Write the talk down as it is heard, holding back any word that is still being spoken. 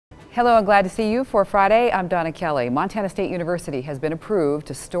Hello and glad to see you for Friday. I'm Donna Kelly. Montana State University has been approved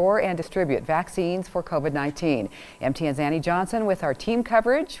to store and distribute vaccines for COVID-19. MTN's Annie Johnson with our team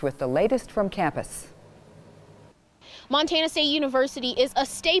coverage with the latest from campus. Montana State University is a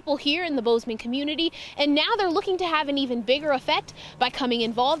staple here in the Bozeman community, and now they're looking to have an even bigger effect by coming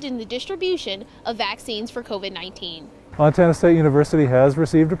involved in the distribution of vaccines for COVID-19. Montana State University has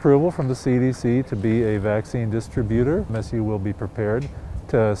received approval from the CDC to be a vaccine distributor. MSU will be prepared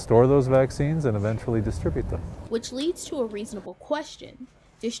to store those vaccines and eventually distribute them. Which leads to a reasonable question.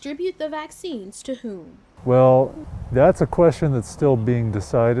 Distribute the vaccines to whom? Well, that's a question that's still being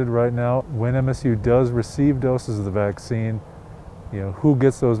decided right now. When MSU does receive doses of the vaccine, who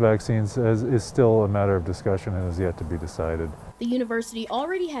gets those vaccines is still a matter of discussion and is yet to be decided. The university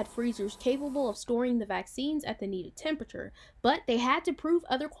already had freezers capable of storing the vaccines at the needed temperature, but they had to prove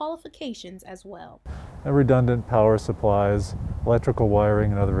other qualifications as well. And redundant power supplies, electrical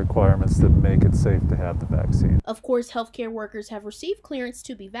wiring, and other requirements that make it safe to have the vaccine. Of course, healthcare workers have received clearance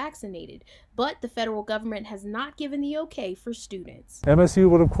to be vaccinated, but the federal government has not given the okay for students. MSU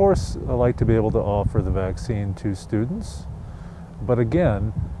would, of course, like to be able to offer the vaccine to students. But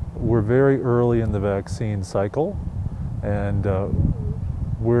again, we're very early in the vaccine cycle, and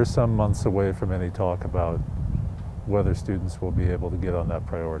we're some months away from any talk about whether students will be able to get on that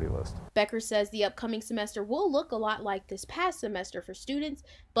priority list. Becker says the upcoming semester will look a lot like this past semester for students,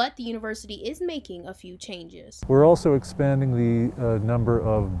 but the university is making a few changes. We're also expanding the number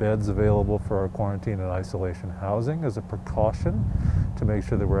of beds available for our quarantine and isolation housing as a precaution to make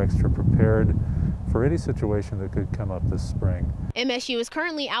sure that we're extra prepared for any situation that could come up this spring. MSU is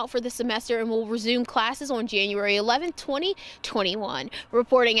currently out for the semester and will resume classes on January 11, 2021.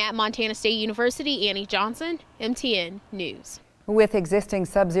 Reporting at Montana State University, Annie Johnson, MTN News. With existing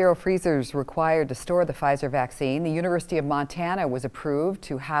sub-zero freezers required to store the Pfizer vaccine, the University of Montana was approved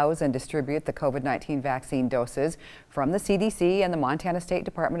to house and distribute the COVID-19 vaccine doses from the CDC and the Montana State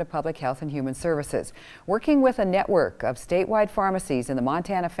Department of Public Health and Human Services. Working with a network of statewide pharmacies in the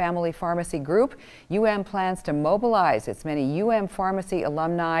Montana Family Pharmacy Group, UM plans to mobilize its many UM pharmacy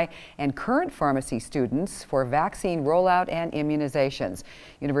alumni and current pharmacy students for vaccine rollout and immunizations.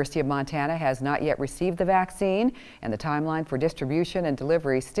 University of Montana has not yet received the vaccine, and the timeline for distribution and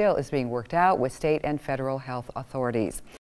delivery still is being worked out with state and federal health authorities.